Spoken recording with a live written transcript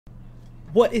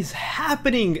What is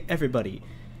happening, everybody?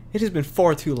 It has been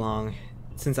far too long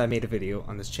since I made a video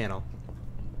on this channel.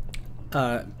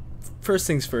 First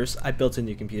things first, I built a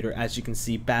new computer. As you can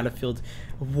see,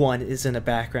 Ep.1 is in the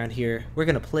background here. We're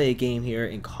gonna play a game here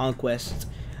in Conquest.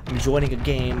 I'm joining a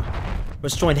game.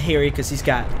 Let's join Harry because he's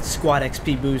got squad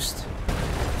XP boost.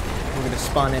 We're gonna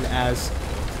spawn in as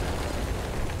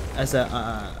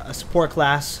a support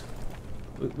class.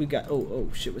 We got oh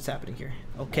shit, what's happening here?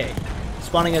 Okay,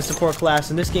 spawning as support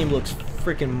class, and this game looks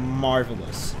freaking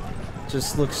marvelous.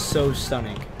 Just looks so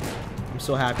stunning. I'm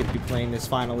so happy to be playing this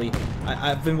finally.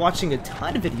 I've been watching a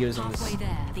ton of videos on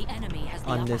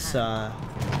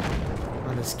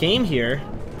this game here.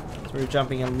 So we're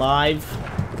jumping in live,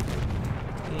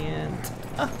 and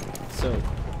so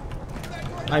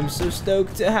I'm so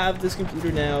stoked to have this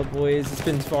computer now, boys. It's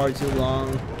been far too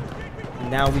long.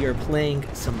 Now we are playing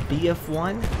some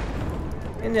BF1,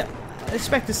 and I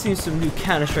expect to see some new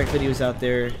Counter-Strike videos out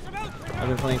there. I've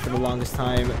been playing for the longest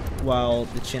time while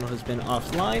the channel has been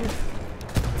offline,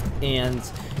 and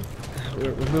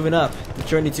we're moving up. The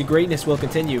journey to greatness will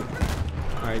continue.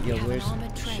 All right, yo, where's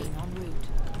shit,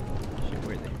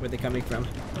 where they coming from?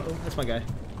 Oh, that's my guy.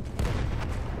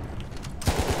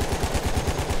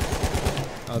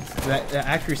 Oh, that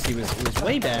accuracy was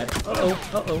way bad.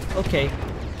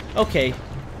 Okay.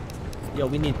 Yo,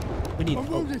 we need.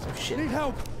 Oh shit.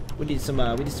 We need some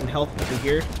help over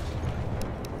here.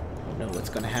 I don't know what's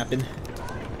gonna happen.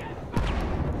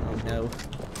 Oh no.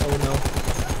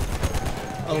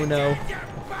 Oh no.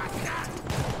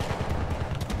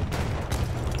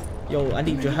 Yo, I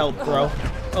need your help, bro.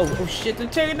 Oh shit, they're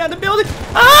tearing down the building.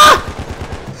 Ah!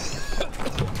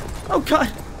 Oh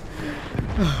god.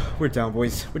 We're down,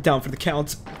 boys. We're down for the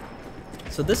count.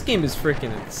 So this game is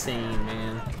freaking insane,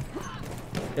 man.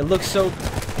 It looks so...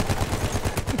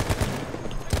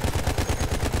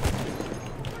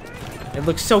 It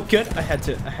looks so good. I had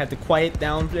to quiet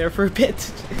down there for a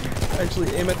bit.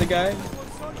 Actually aim at the guy.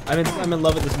 I'm in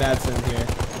love with this Madsen here.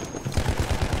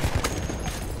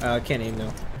 I can't aim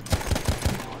though.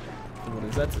 What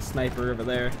is that? That's a sniper over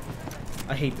there.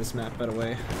 I hate this map, by the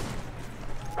way.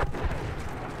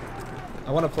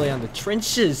 I want to play on the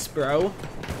trenches, bro.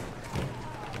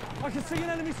 I can see an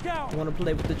enemy scout. I want to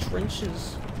play with the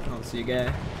trenches. I don't see a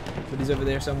guy, but he's over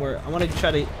there somewhere. I'm gonna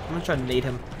try to nade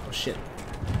him. Oh shit!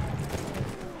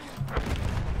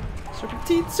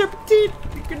 Serpentine!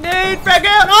 Grenade! Frag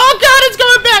out! Oh god, it's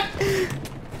coming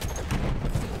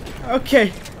back!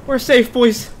 Okay, we're safe,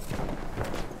 boys.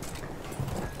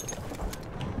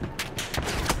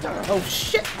 Oh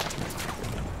shit!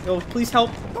 Yo, please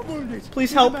help!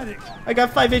 Please help! I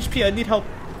got 5 HP. I need help.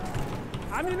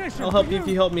 I'll help you if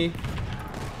you help me.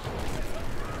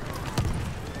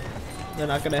 They're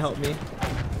not gonna help me.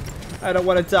 I don't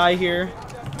want to die here.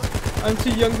 I'm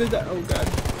too young to die. Oh god.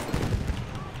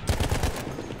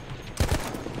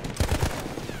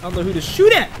 I don't know who to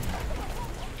shoot at.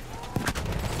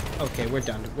 Okay, we're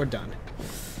done. We're done.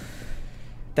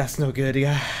 That's no good,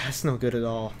 yeah. That's no good at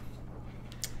all.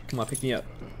 Come on, pick me up.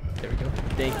 There we go.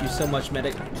 Thank you so much,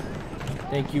 medic.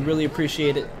 Thank you. Really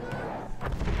appreciate it.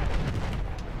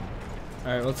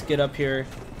 Alright, let's get up here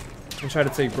and try to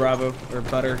take Bravo, or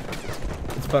Butter.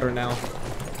 It's Butter now.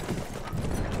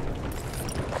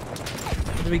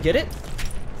 Did we get it?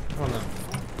 I don't know.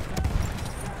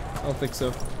 I don't think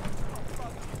so.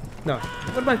 No.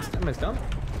 What am I dumb?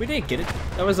 We didn't get it.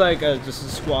 That was like just a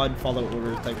squad follow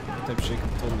order type shit.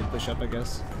 Told me to push up, I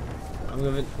guess. I'm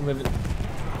moving.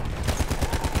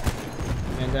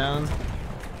 Man down.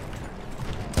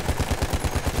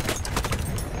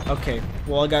 Okay,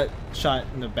 well I got shot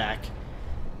in the back.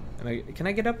 And can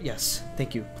I get up? Yes.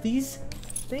 Thank you. Please?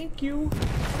 Thank you.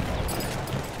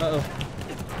 Uh-oh.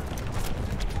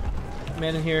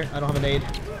 Man in here. I don't have an aid.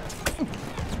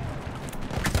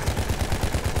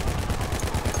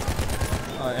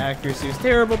 Oh, accuracy was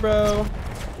terrible, bro.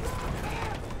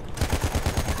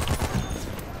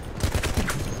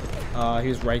 He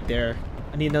was right there.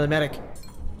 I need another medic.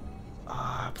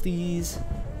 Please.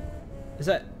 Is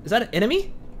that an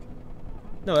enemy?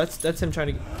 No, that's him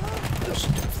trying to.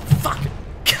 Fuck!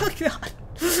 God,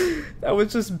 that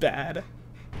was just bad.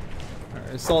 Alright,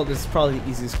 Assault is probably the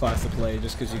easiest class to play,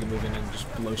 just because you can move in and just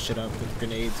blow shit up with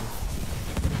grenades.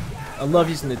 I love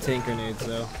using the tank grenades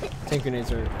though. Tank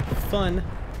grenades are fun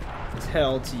as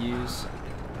hell to use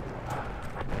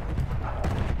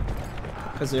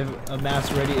because they have a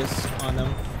mass radius on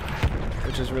them,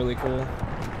 which is really cool.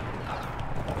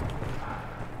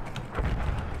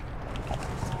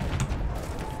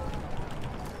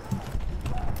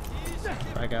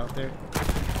 Frag out there.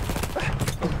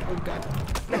 Oh god.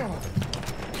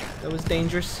 That was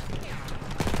dangerous.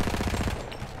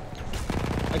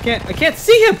 I can't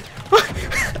see him!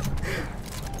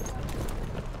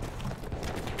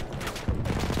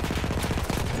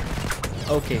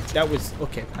 Okay, that was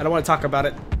okay. I don't want to talk about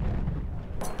it.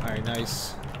 Alright,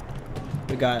 nice.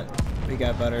 We got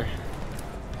butter.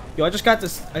 Yo, I got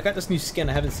this new skin.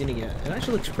 I haven't seen it yet. It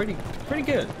actually looks pretty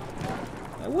good.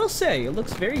 I will say, it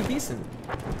looks very decent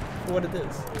for what it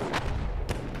is.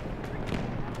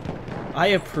 I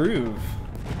approve.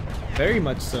 Very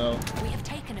much so. We have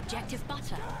taken objective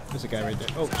butter. There's a guy right there.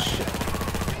 Oh shit.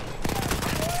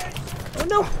 Oh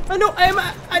no! Oh no!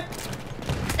 Emma!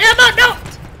 No!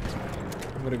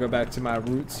 I'm gonna go back to my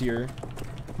roots here.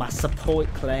 My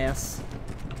support class.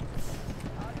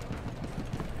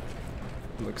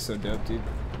 Looks so dope, dude.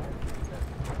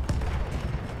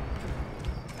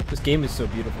 This game is so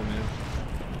beautiful, man.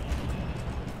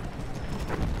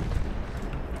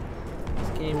 This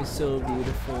game is so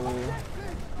beautiful.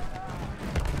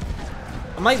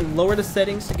 I might lower the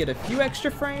settings to get a few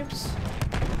extra frames,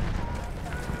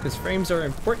 because frames are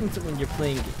important when you're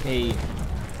playing a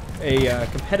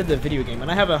competitive video game. And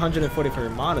I have a 140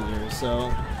 frame monitor,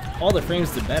 so all the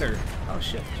frames the better. Oh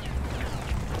shit.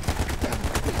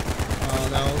 Oh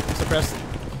no, suppressed.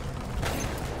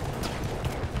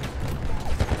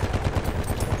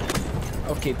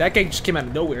 Okay, that guy just came out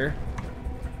of nowhere.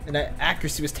 And that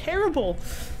accuracy was terrible.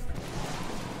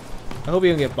 I hope we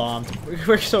don't get bombed.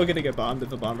 We're so gonna get bombed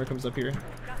if a bomber comes up here.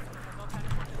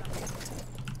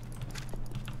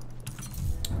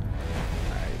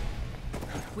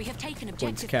 We have taken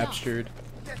Points objective captured.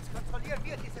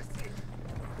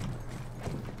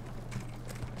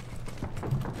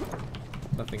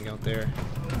 Nothing out there.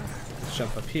 Let's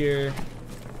jump up here.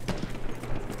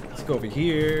 Let's go over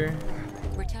here.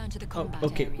 Return to the Oh, combat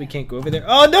okay, area. we can't go over there.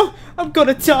 Oh no! I'm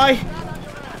gonna die!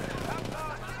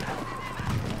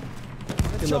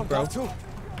 Good luck, bro.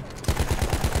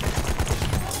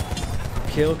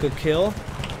 Kill, good kill.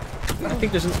 I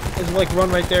think there's like run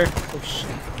right there. Oh shit.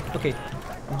 Okay,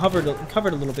 I'm covered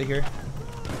a little bit here.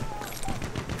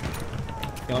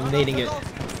 Yo, I'm nading it.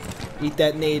 Eat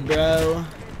that nade, bro.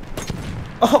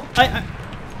 Oh, I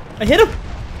hit him.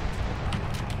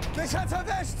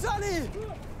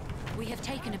 We have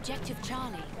taken objective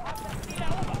Charlie. Oh,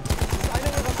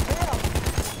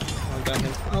 I got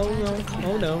him. Oh no!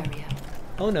 Oh no!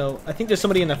 Oh no! I think there's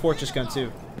somebody in that fortress gun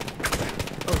too.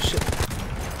 Oh shit!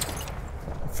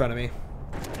 In front of me.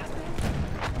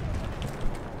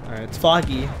 All right, it's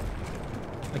foggy.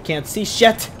 I can't see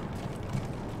shit.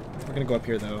 We're gonna go up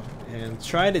here though and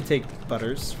try to take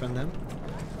butters from them,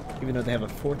 even though they have a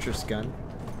fortress gun.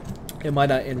 It might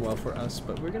not end well for us,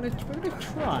 but we're gonna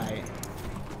try.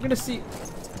 We're gonna see.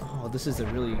 Oh, this is a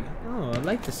really. Oh, I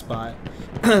like this spot.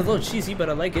 A little cheesy, but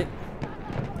I like it.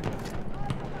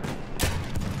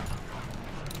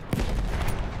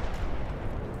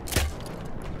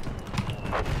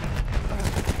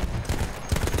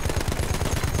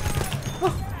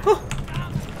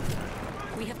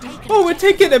 Oh, we're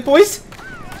taking it, boys!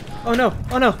 Oh no!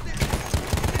 Oh no!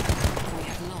 We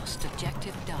have lost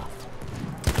objective Duff.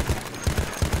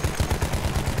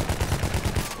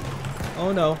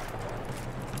 Oh no!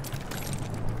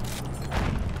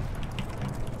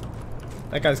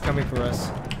 That guy's coming for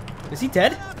us. Is he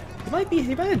dead? He might be.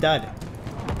 He might have died.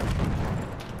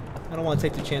 I don't want to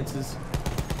take the chances.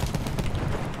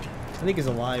 I think he's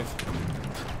alive.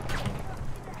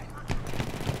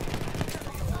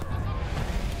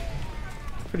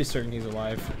 Pretty certain he's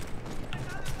alive.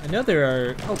 I know there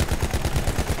are. Oh,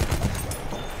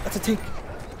 that's a tank.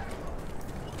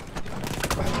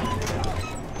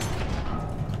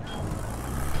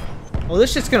 Oh,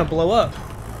 this shit's gonna blow up.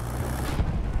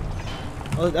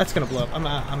 Oh, that's gonna blow up. I'm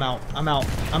out. I'm out. I'm out.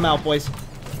 I'm out, boys.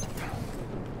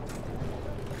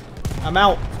 I'm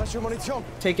out.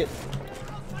 Take it.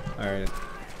 All right.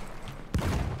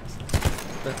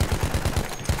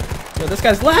 Yo, this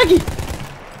guy's laggy.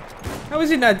 How is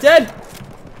he not dead?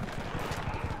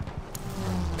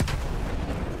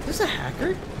 Is this a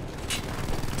hacker?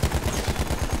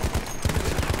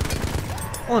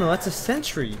 Oh no, that's a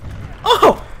sentry.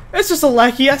 Oh! It's just a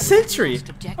lackey ass sentry.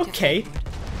 Okay.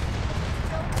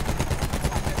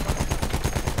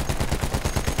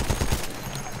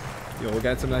 Yo, we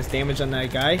got some nice damage on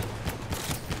that guy.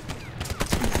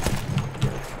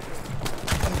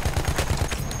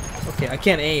 Okay, I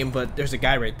can't aim, but there's a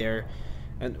guy right there.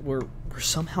 And we're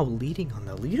somehow leading on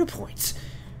the leader points.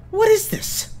 What is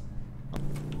this?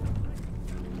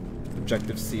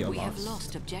 Objective C We have lost.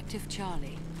 lost objective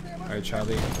Charlie. Alright,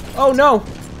 Charlie. Oh no!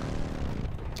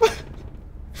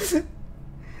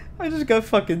 I just got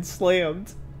fucking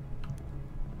slammed.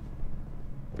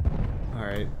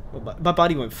 Alright. My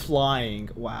body went flying.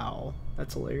 Wow,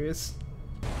 that's hilarious.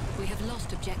 We have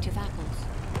lost objective apples.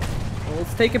 Well,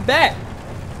 let's take it back.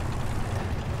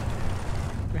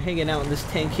 We're hanging out in this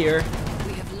tank here.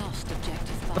 We have lost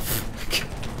objective butter.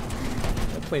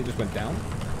 That plane just went down.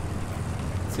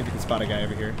 Let's see if we can spot a guy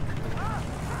over here.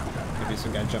 Maybe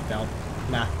some guy jumped out.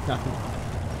 Nah, nothing.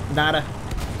 Nada.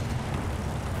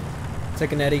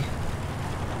 Take an Eddie. We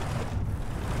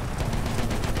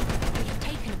have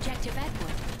taken objective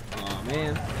Edward. Oh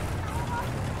man.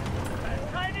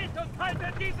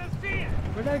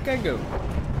 Where'd that guy go?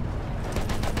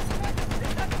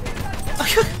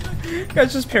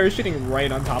 Guy's just parachuting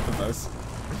right on top of us.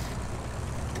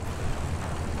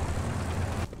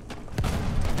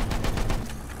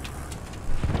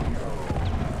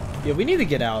 Yeah, we need to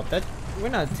get out. We're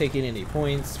not taking any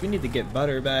points. We need to get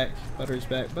Butter back. Butter's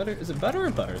back. Butter, is it Butter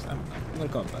or Butters? I'm gonna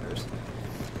call it Butters.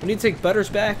 We need to take Butters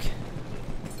back.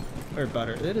 Or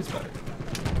Butter. It is Butter.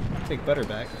 Take Butter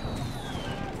back.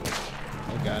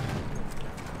 Oh god.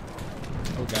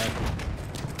 Oh god.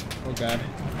 Oh god.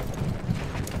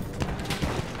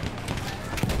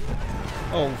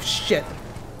 Oh shit.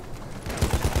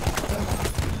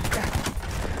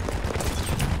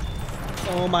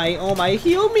 Oh my,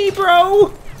 heal me,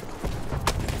 bro!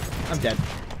 I'm dead.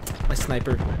 My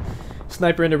sniper.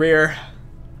 Sniper in the rear.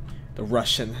 The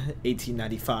Russian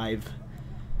 1895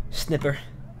 snipper.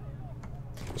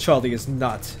 Charlie is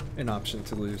not an option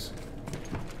to lose.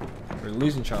 Or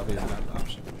losing Charlie is not an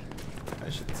option, I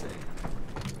should say.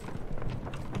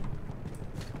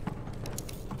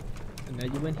 And now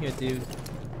you in here, dude.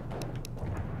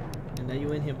 And now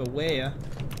you in here, but where?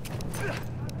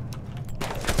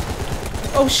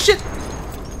 Oh shit!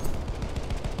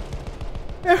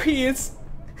 There he is!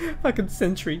 Fucking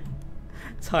sentry.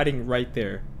 It's hiding right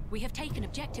there. We have taken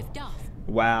objective Duff.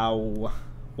 Wow.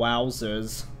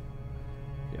 Wowzers.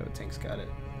 Yo, tank's got it.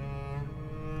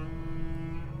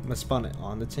 I'm gonna spawn it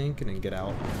on the tank and then get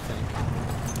out of the tank.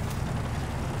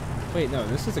 Wait, no,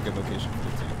 this is a good location for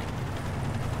the tank.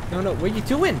 No, what are you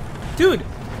doing? Dude!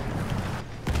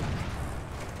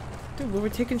 Dude, we were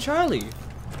taking Charlie.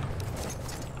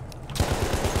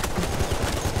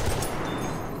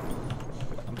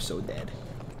 I'm so dead.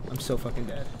 I'm so fucking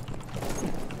dead.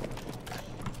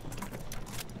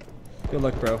 Good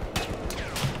luck, bro.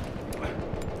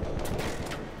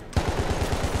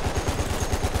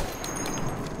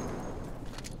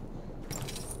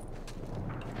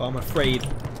 Oh, I'm afraid.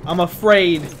 I'm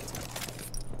afraid.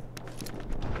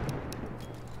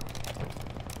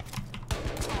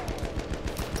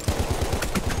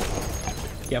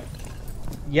 Yep.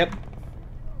 Yep.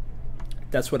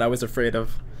 That's what I was afraid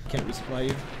of. Can't resupply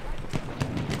you.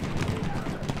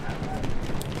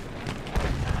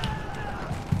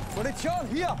 Munition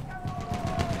hier!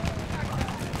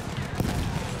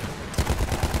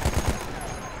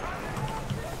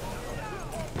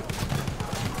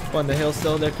 On the hill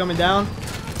still, they're coming down.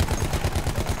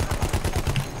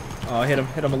 Oh, hit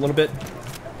him a little bit.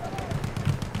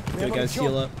 Get a guys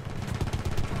heal up.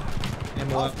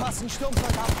 Ammo up.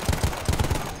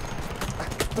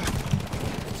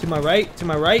 To my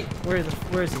right. Where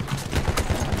is he?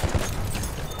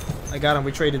 I got him,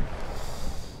 we traded.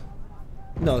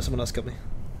 No, someone else killed me.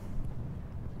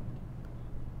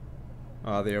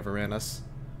 Oh, they overran us.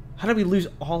 How did we lose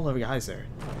all our guys there?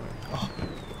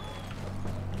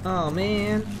 Oh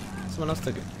man, someone else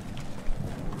took it.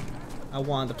 I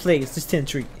wanted to play against this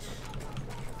sentry.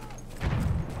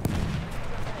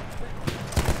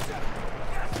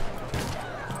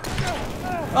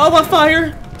 Oh, on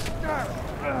fire!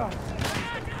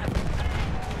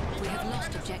 We have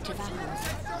lost objective apples.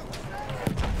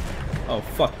 Oh,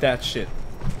 fuck that shit.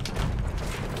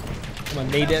 I'm a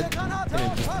nade it.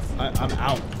 I'm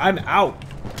out. I'm out.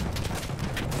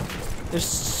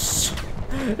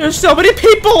 There's so many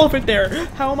people over there.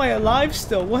 How am I alive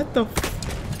still? What the?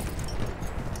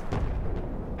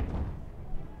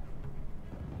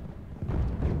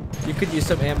 You could use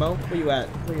some ammo. Where you at?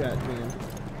 Where you at, man?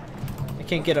 I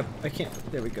can't get up. I can't.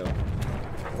 There we go.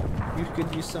 You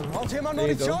could use some. There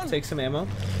you go. Take some ammo.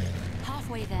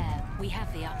 Halfway there, we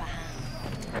have the upper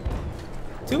hand.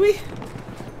 Do we?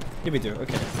 Yeah, we do.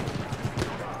 Okay.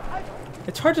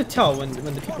 It's hard to tell when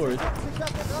the people are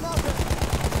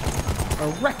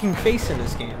wrecking face in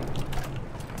this game.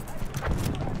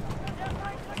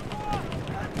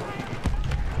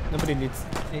 Nobody needs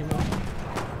ammo.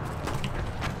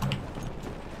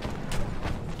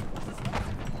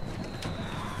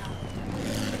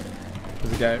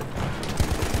 There's a guy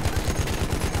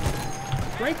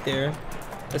right there.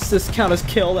 Assist count as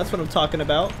kill. That's what I'm talking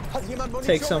about.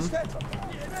 Take some.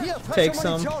 Take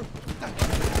some.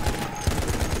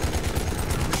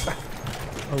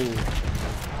 Oh.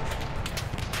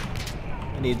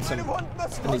 I need some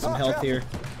health here.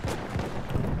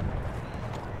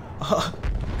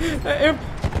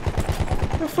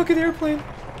 A fucking airplane.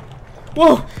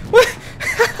 Whoa! What?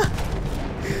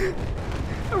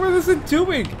 What is it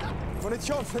doing?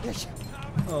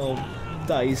 Oh,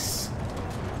 dice.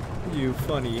 You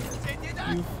funny.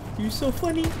 You so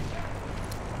funny.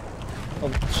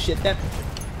 Oh shit! That.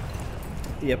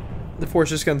 Yep. The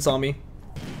fortress gun saw me.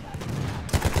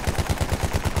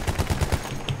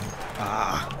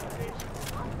 Ah.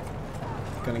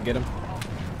 Gonna get him.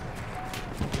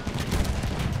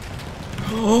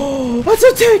 Oh, what's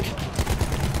a tank?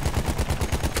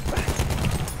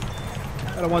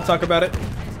 I don't want to talk about it.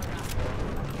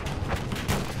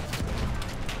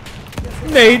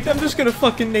 Nade, I'm just gonna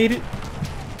fucking nade it.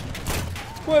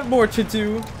 What more to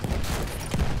do?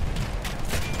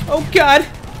 Oh god!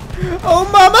 Oh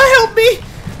mama, help me!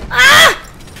 Ah!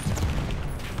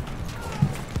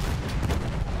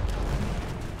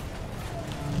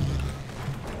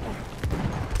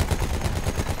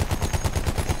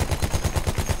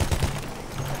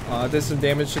 Did some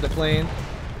damage to the plane.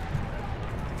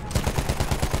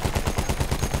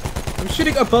 I'm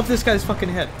shooting above this guy's fucking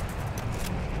head.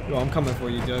 Yo, I'm coming for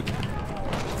you, Doug.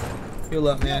 Heal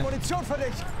up, man. Where's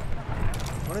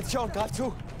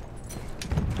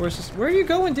this? Where are you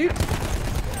going, dude?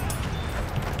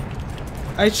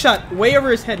 I shot way over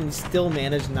his head and still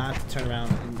managed not to turn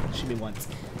around and shoot me once.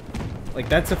 Like,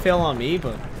 that's a fail on me,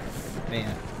 but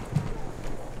man.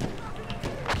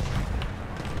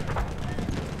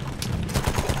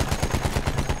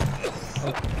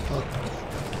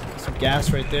 Some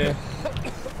gas right there.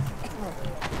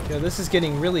 Yo, this is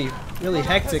getting really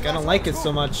hectic. I don't like it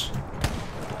so much.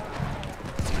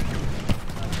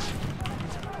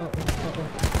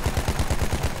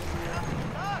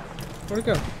 Where'd it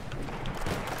go?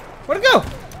 Where'd it go?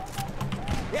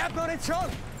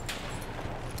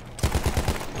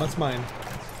 Oh, it's mine.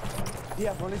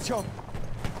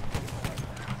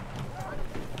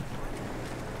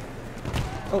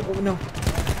 Oh no.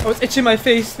 Oh, it's itching my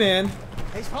face, man.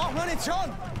 Ich brauch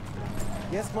Munition!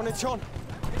 Jetzt Munition!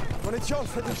 Munition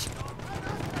für dich!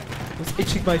 It's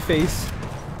itching my face.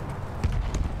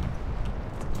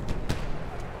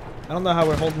 I don't know how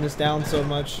we're holding this down so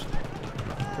much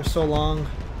for so long.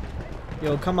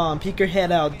 Yo, come on, peek your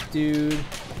head out, dude.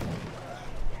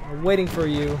 I'm waiting for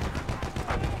you.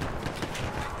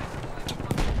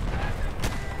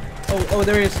 Oh,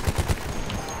 there he is.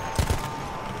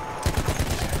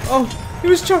 Oh, he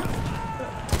was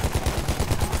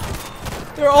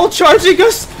They're all charging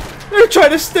us! They're trying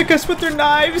to stick us with their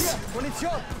knives!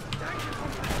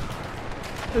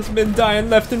 There's men dying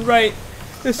left and right.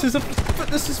 This is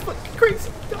fucking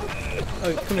crazy.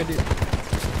 Oh, come here, dude.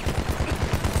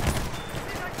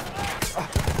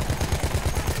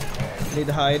 I need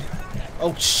to hide.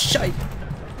 Oh, shite!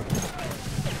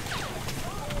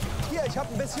 Hier, ich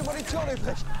hab ein bisschen Munition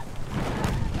übrig.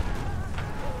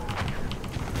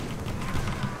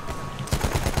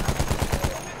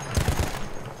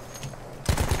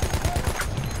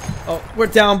 Oh, we're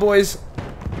down, boys.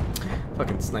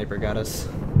 Fucking sniper got us.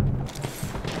 All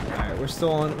right, we're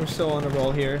still on the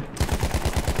roll here.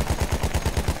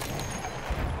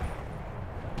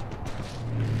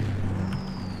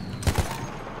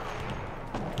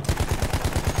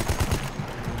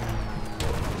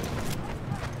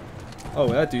 Oh,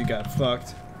 that dude got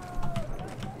fucked.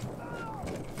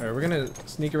 All right, we're gonna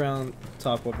sneak around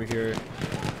top over here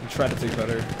and try to take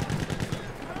better.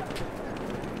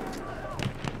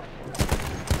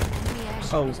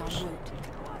 Oh,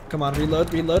 come on,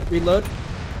 reload, reload, reload.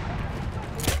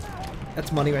 That's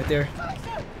money right there.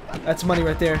 That's money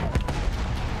right there.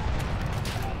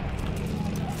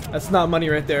 That's not money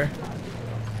right there.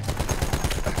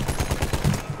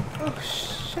 Oh,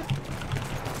 shit.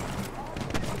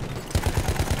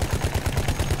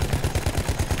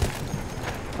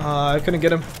 I couldn't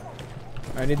get him.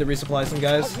 I need to resupply some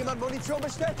guys.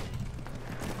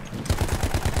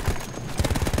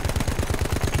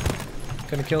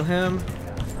 Gonna kill him.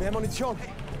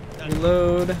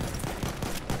 Reload.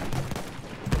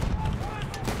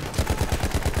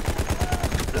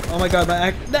 Oh my god,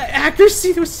 that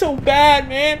accuracy was so bad,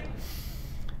 man.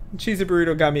 Cheesy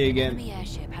burrito got me again.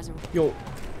 Yo,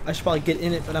 I should probably get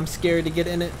in it, but I'm scared to get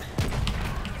in it.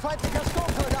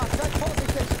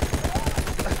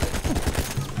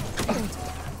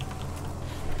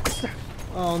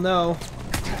 Oh no.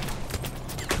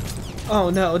 Oh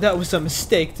no, that was a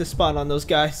mistake to spawn on those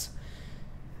guys.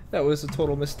 That was a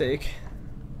total mistake.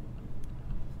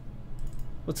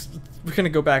 We're gonna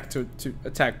go back to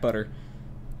attack Butter.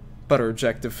 Butter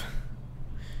objective.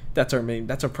 That's our main.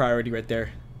 That's our priority right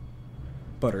there.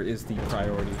 Butter is the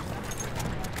priority.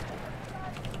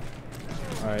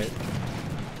 All right.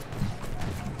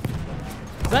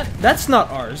 That's not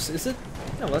ours, is it?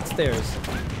 No, that's theirs.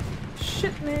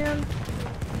 Shit, man.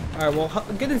 All right, well,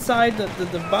 get inside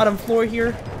the bottom floor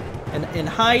here, and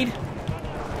hide,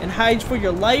 for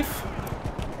your life.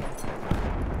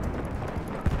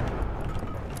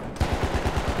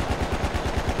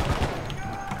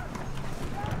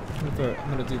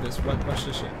 I'm gonna do this. Watch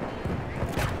this shit.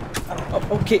 Oh,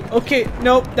 okay.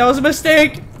 Nope, that was a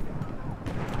mistake.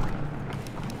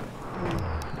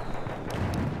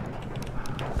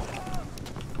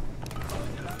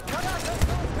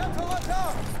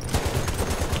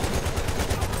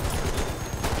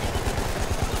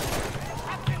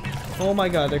 Oh my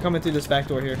god, they're coming through this back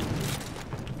door here.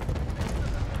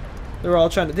 They're all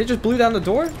trying to. They just blew down the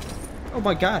door? Oh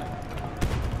my god.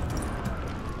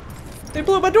 They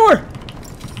blew up my door!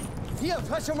 Hier,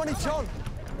 falsche Munition!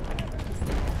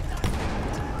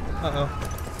 Uh-oh.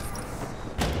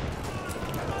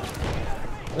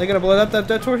 Are they gonna blow up that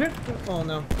door here? Oh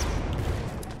no.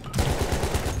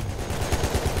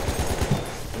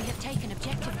 We have taken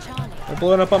objective Charlie. They're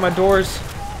blowing up on my doors.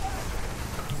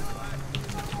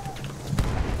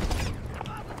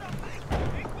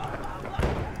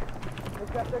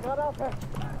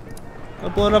 They're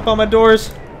blowing up on my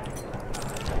doors.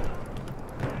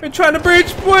 They're trying to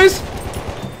breach, boys!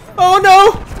 Oh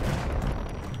no!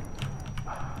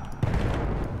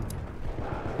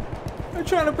 They're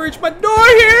trying to breach my door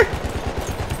here!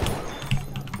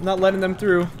 I'm not letting them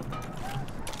through.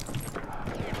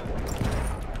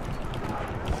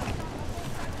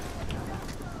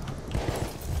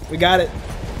 We got it.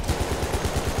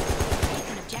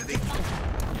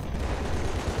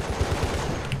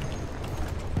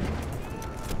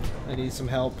 I need some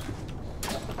help.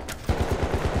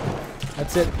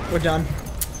 That's it. We're done.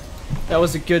 That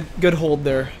was a good hold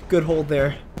there. Good hold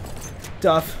there.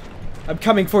 Duff. I'm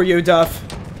coming for you, Duff.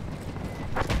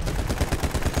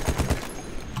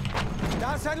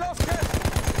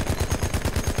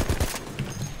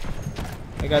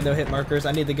 I got no hit markers.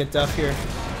 I need to get Duff here.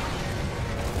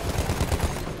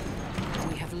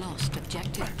 We have lost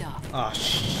objective Duff. Oh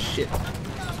shit.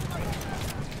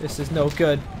 This is no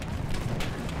good.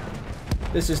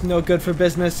 This is no good for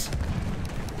business.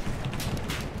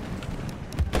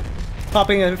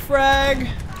 Popping a frag.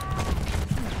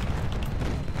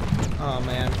 Oh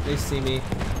man, they see me.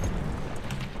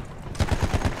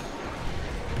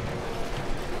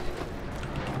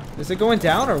 Is it going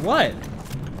down or what?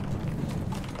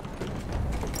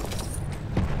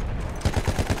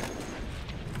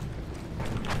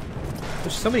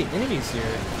 There's so many enemies here.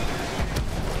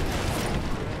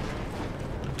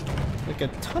 Like a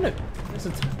ton of.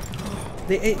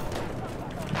 They ate.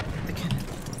 I can't.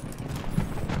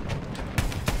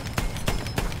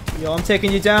 Yo, I'm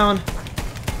taking you down.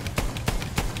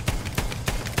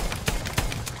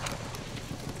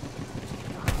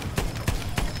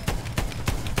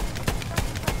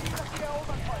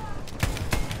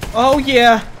 Oh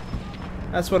yeah,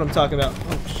 that's what I'm talking about.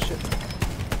 Oh shit.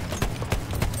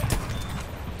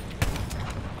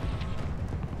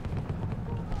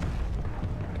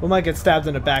 We might get stabbed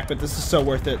in the back, but this is so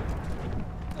worth it.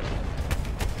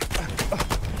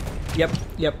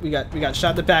 Yep, we got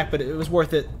shot in the back, but it was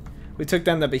worth it. We took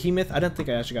down the behemoth. I don't think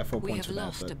I actually got 4 points for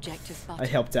that, but I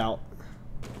helped out.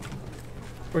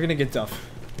 We're gonna get Duff.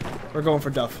 We're going for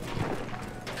Duff.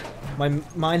 My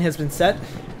mine has been set.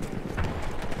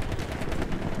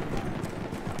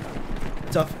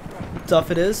 Duff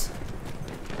it is.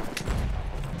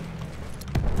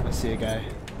 I see a guy.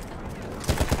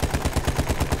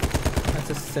 That's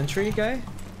a sentry guy?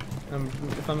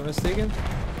 If I'm not mistaken.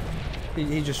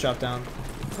 He just dropped down.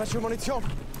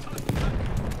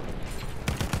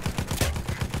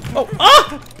 Oh!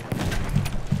 Ah!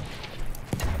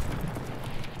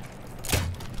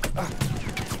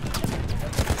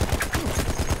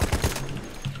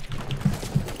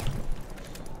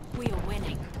 We are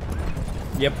winning.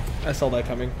 Yep, I saw that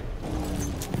coming.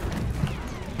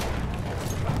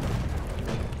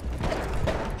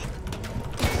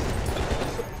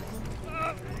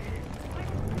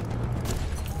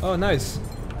 Oh, nice.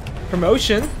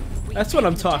 Promotion? That's what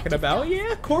I'm talking about.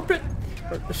 Yeah, corporate.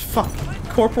 Fuck.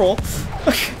 Corporal.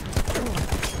 I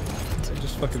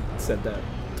just fucking said that.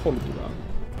 Totally wrong.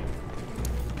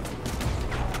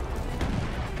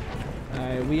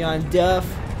 Alright, we on Duff.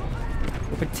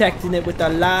 We're protecting it with our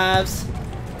lives.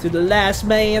 To the last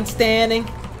man standing.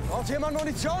 To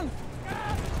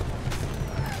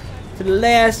the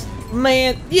last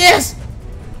man. Yes!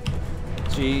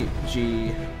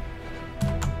 GG.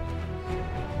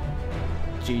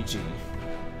 GG.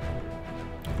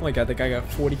 Oh my god, that guy got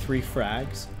 43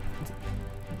 frags.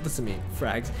 Listen to me,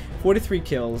 frags. 43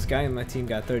 kills. Guy in my team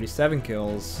got 37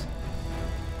 kills.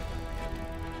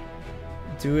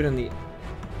 Dude in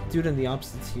the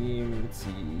opposite team, let's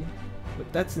see.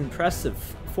 But that's impressive.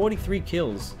 43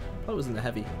 kills. Probably wasn't the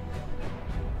heavy.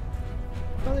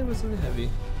 Probably wasn't the heavy.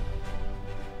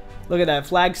 Look at that.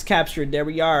 Flags captured. There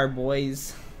we are,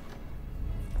 boys.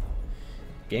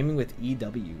 Gaming with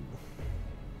EW.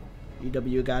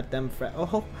 EW got them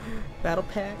oh, battle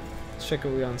pack. Let's check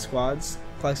what we on squads.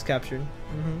 Flags captured.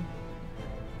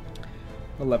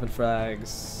 11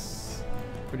 frags.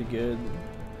 Pretty good.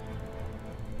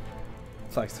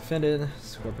 Flags defended.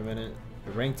 Score per minute.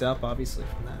 We're ranked up, obviously,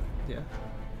 from that. Yeah.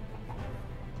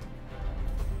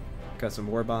 Got some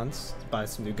war bonds. Let's buy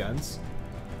some new guns.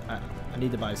 I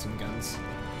need to buy some guns.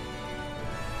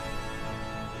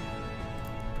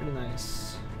 Pretty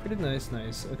nice. Pretty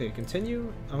nice. Okay,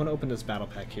 continue. I'm gonna open this battle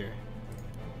pack here.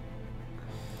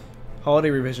 Holiday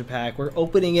revision pack. We're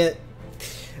opening it.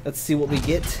 Let's see what we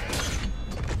get.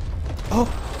 Oh!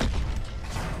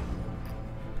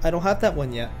 I don't have that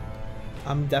one yet.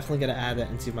 I'm definitely gonna add that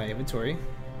into my inventory.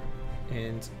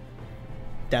 And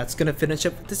that's gonna finish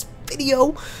up this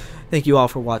video. Thank you all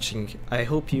for watching. I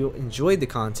hope you enjoyed the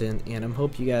content, and I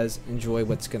hope you guys enjoy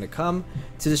what's gonna come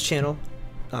to this channel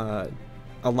a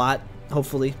lot,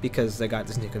 hopefully, because I got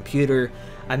this new computer.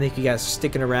 I think you guys are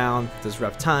sticking around this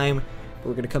rough time.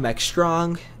 We're gonna come back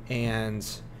strong, and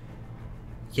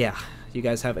yeah, you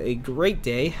guys have a great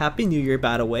day. Happy New Year,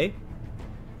 by the way.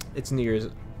 It's New Year's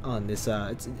on this.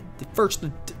 It's the first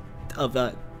of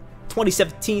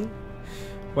 2017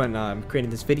 when I'm creating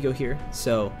this video here.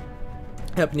 So,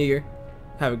 Happy New Year.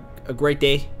 Have a great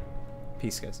day.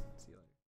 Peace, guys.